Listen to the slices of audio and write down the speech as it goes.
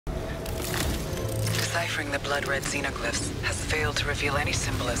Deciphering the blood-red xenoglyphs has failed to reveal any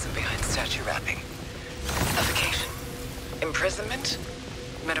symbolism behind statue wrapping. Suffocation, imprisonment,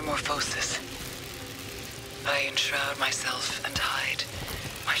 metamorphosis. I enshroud myself and hide.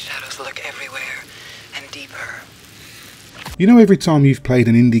 My shadows lurk everywhere and deeper. You know, every time you've played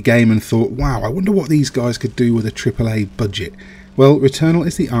an indie game and thought, wow, I wonder what these guys could do with a AAA budget? Well, Returnal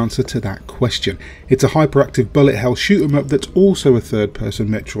is the answer to that question. It's a hyperactive bullet hell shoot 'em up that's also a third-person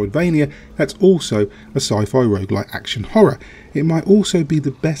Metroidvania that's also a sci-fi roguelike action horror. It might also be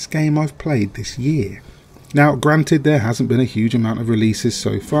the best game I've played this year. Now, granted, there hasn't been a huge amount of releases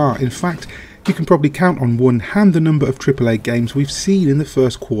so far. In fact, you can probably count on one hand the number of AAA games we've seen in the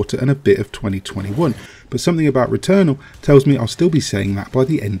first quarter and a bit of 2021, but something about Returnal tells me I'll still be saying that by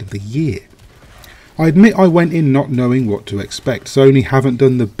the end of the year. I admit I went in not knowing what to expect. Sony haven't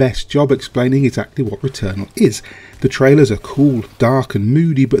done the best job explaining exactly what Returnal is. The trailers are cool, dark and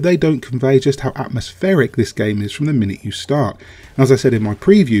moody, but they don't convey just how atmospheric this game is from the minute you start. As I said in my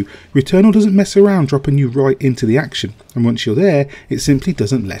preview, Returnal doesn't mess around dropping you right into the action, and once you're there, it simply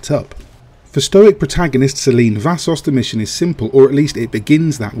doesn't let up. For stoic protagonist Celine Vassos, the mission is simple, or at least it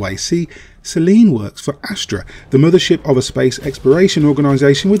begins that way. See, Celine works for Astra, the mothership of a space exploration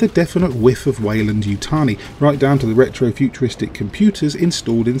organisation with a definite whiff of Weyland-Yutani, right down to the retro-futuristic computers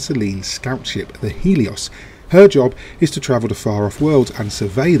installed in Celine's scout ship, the Helios. Her job is to travel to far-off worlds and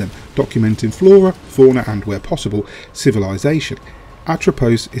survey them, documenting flora, fauna and, where possible, civilization.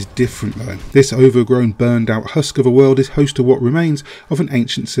 Atropos is different though. This overgrown, burned out husk of a world is host to what remains of an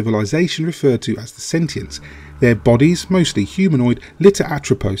ancient civilization referred to as the Sentients. Their bodies, mostly humanoid, litter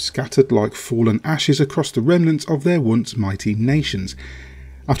Atropos, scattered like fallen ashes across the remnants of their once mighty nations.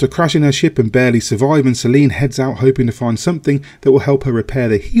 After crashing her ship and barely surviving, Celine heads out hoping to find something that will help her repair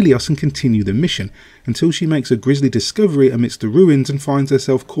the Helios and continue the mission, until she makes a grisly discovery amidst the ruins and finds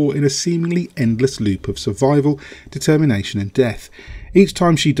herself caught in a seemingly endless loop of survival, determination and death. Each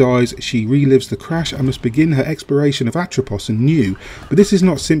time she dies, she relives the crash and must begin her exploration of Atropos anew, but this is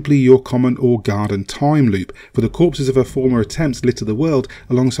not simply your common or garden time loop, for the corpses of her former attempts litter the world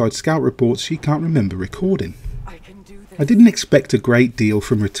alongside scout reports she can't remember recording. I didn't expect a great deal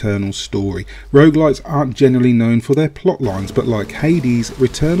from Returnal's story. Roguelites aren't generally known for their plot lines, but like Hades,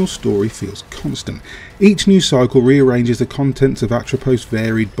 Returnal's story feels constant. Each new cycle rearranges the contents of Atropos'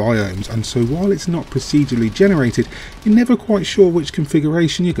 varied biomes, and so while it's not procedurally generated, you're never quite sure which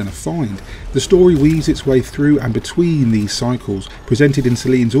configuration you're going to find. The story weaves its way through and between these cycles, presented in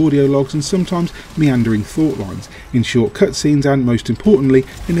Celine's audio logs and sometimes meandering thought lines, in short cutscenes and, most importantly,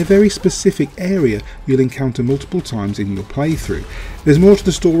 in a very specific area you'll encounter multiple times in your playthrough. There's more to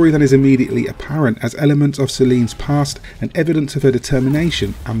the story than is immediately apparent, as elements of Celine's past and evidence of her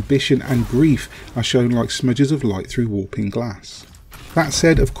determination, ambition and grief are shown like smudges of light through warping glass. That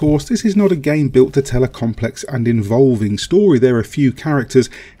said, of course, this is not a game built to tell a complex and involving story. There are few characters,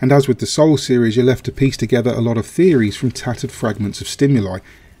 and as with the Soul series, you're left to piece together a lot of theories from tattered fragments of stimuli.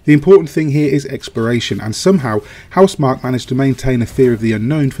 The important thing here is exploration, and somehow Housemarque managed to maintain a fear of the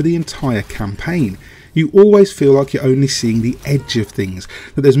unknown for the entire campaign. You always feel like you're only seeing the edge of things,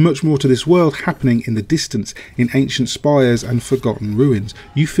 that there's much more to this world happening in the distance, in ancient spires and forgotten ruins.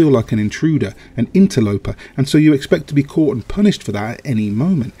 You feel like an intruder, an interloper, and so you expect to be caught and punished for that at any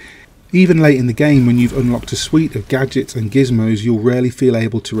moment. Even late in the game, when you've unlocked a suite of gadgets and gizmos, you'll rarely feel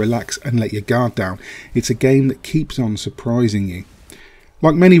able to relax and let your guard down. It's a game that keeps on surprising you.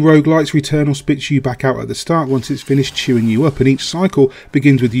 Like many roguelites, Returnal spits you back out at the start once it's finished chewing you up, and each cycle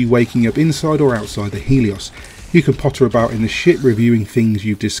begins with you waking up inside or outside the Helios. You can potter about in the ship reviewing things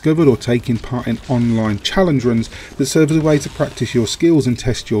you've discovered or taking part in online challenge runs that serve as a way to practice your skills and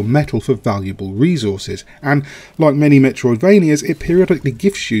test your mettle for valuable resources. And like many Metroidvanias, it periodically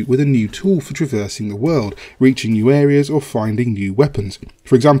gifts you with a new tool for traversing the world, reaching new areas or finding new weapons.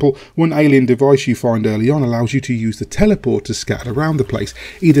 For example, one alien device you find early on allows you to use the teleport to scatter around the place,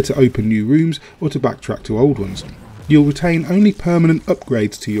 either to open new rooms or to backtrack to old ones. You'll retain only permanent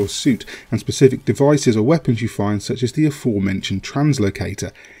upgrades to your suit and specific devices or weapons you find, such as the aforementioned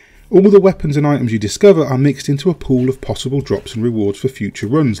translocator. All the weapons and items you discover are mixed into a pool of possible drops and rewards for future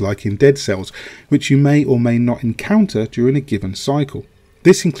runs, like in Dead Cells, which you may or may not encounter during a given cycle.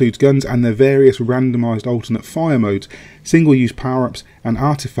 This includes guns and their various randomised alternate fire modes, single-use power-ups and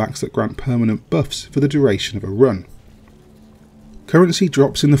artefacts that grant permanent buffs for the duration of a run. Currency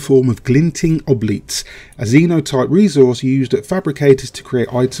drops in the form of glinting oblates, a xenotype resource used at fabricators to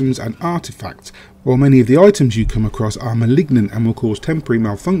create items and artifacts, while many of the items you come across are malignant and will cause temporary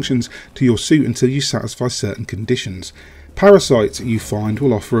malfunctions to your suit until you satisfy certain conditions. Parasites you find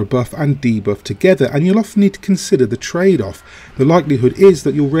will offer a buff and debuff together, and you'll often need to consider the trade-off. The likelihood is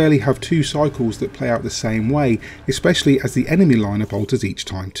that you'll rarely have two cycles that play out the same way, especially as the enemy lineup alters each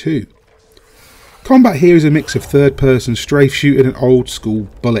time too. Combat here is a mix of third-person strafe shooting and old-school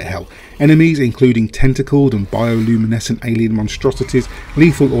bullet hell. Enemies including tentacled and bioluminescent alien monstrosities,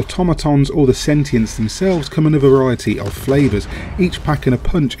 lethal automatons or the sentients themselves come in a variety of flavours, each packing a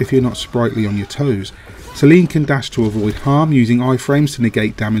punch if you're not sprightly on your toes. Celine can dash to avoid harm, using iframes to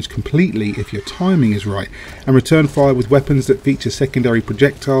negate damage completely if your timing is right, and return fire with weapons that feature secondary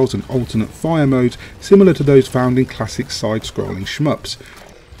projectiles and alternate fire modes similar to those found in classic side-scrolling shmups.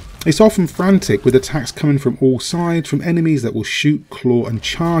 It's often frantic, with attacks coming from all sides from enemies that will shoot, claw and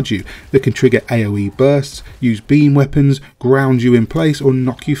charge you, that can trigger AoE bursts, use beam weapons, ground you in place or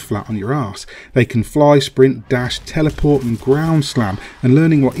knock you flat on your ass. They can fly, sprint, dash, teleport and ground slam, and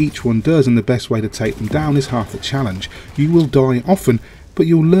learning what each one does and the best way to take them down is half the challenge. You will die often, but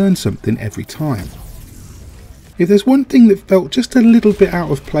you'll learn something every time. If there's one thing that felt just a little bit out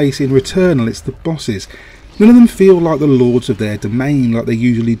of place in Returnal, it's the bosses. None of them feel like the lords of their domain like they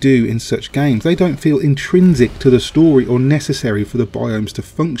usually do in such games. They don't feel intrinsic to the story or necessary for the biomes to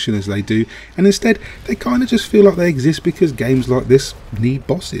function as they do, and instead they kind of just feel like they exist because games like this need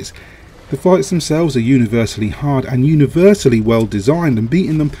bosses. The fights themselves are universally hard and universally well designed, and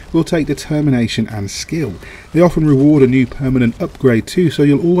beating them will take determination and skill. They often reward a new permanent upgrade too, so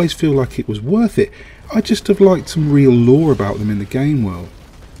you'll always feel like it was worth it. I'd just have liked some real lore about them in the game world.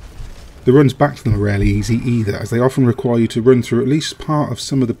 The runs back to them are rarely easy either, as they often require you to run through at least part of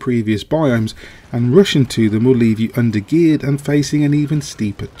some of the previous biomes, and rushing to them will leave you undergeared and facing an even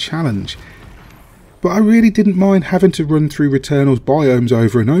steeper challenge. But I really didn't mind having to run through Returnal's biomes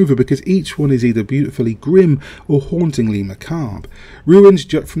over and over, because each one is either beautifully grim or hauntingly macabre. Ruins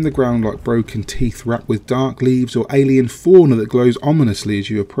jut from the ground like broken teeth wrapped with dark leaves, or alien fauna that glows ominously as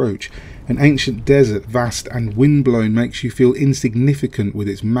you approach. An ancient desert, vast and windblown, makes you feel insignificant with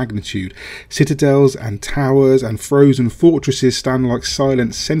its magnitude. Citadels and towers and frozen fortresses stand like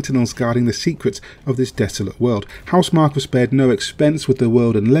silent sentinels guarding the secrets of this desolate world. Housemarque was spared no expense with the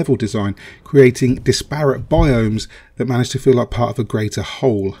world and level design, creating disparate biomes that manage to feel like part of a greater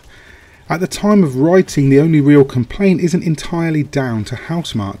whole. At the time of writing, the only real complaint isn't entirely down to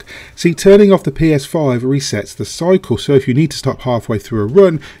Housemarque. See, turning off the PS5 resets the cycle, so if you need to stop halfway through a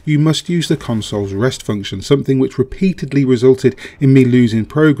run, you must use the console's rest function, something which repeatedly resulted in me losing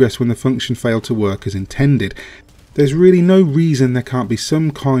progress when the function failed to work as intended. There's really no reason there can't be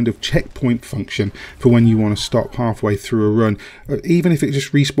some kind of checkpoint function for when you want to stop halfway through a run, even if it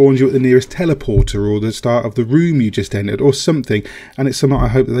just respawns you at the nearest teleporter or the start of the room you just entered or something, and it's something I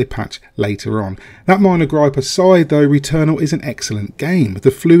hope that they patch later on. That minor gripe aside though, Returnal is an excellent game. The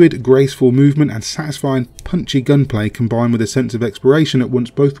fluid, graceful movement and satisfying punchy gunplay combined with a sense of exploration at once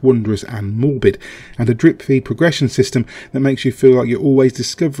both wondrous and morbid, and a drip feed progression system that makes you feel like you're always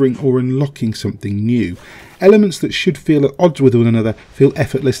discovering or unlocking something new. Elements that should feel at odds with one another feel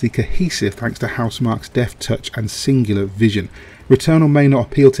effortlessly cohesive thanks to Housemarque's deft touch and singular vision. Returnal may not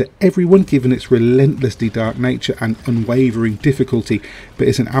appeal to everyone given its relentlessly dark nature and unwavering difficulty, but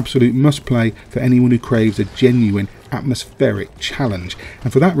it's an absolute must play for anyone who craves a genuine atmospheric challenge.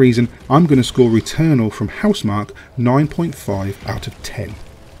 And for that reason, I'm going to score Returnal from Housemarque 9.5 out of 10.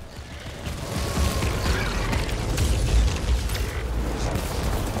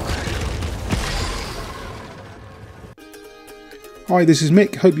 Hi, this is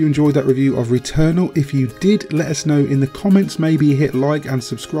Mick. Hope you enjoyed that review of Returnal. If you did, let us know in the comments. Maybe hit like and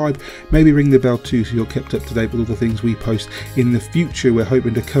subscribe. Maybe ring the bell too so you're kept up to date with all the things we post in the future. We're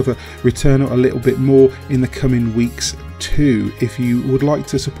hoping to cover Returnal a little bit more in the coming weeks too. If you would like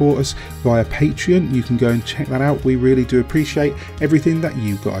to support us via Patreon, you can go and check that out. We really do appreciate everything that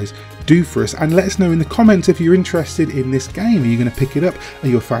you guys do for us, and let us know in the comments if you're interested in this game. Are you going to pick it up? Are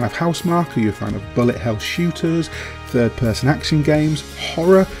you a fan of Housemarque? Are you a fan of bullet hell shooters, third-person action games,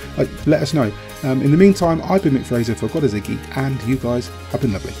 horror? Let us know. In the meantime, I've been Mick Fraser for God is a Geek, and you guys have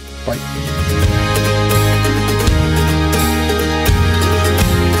been lovely. Bye.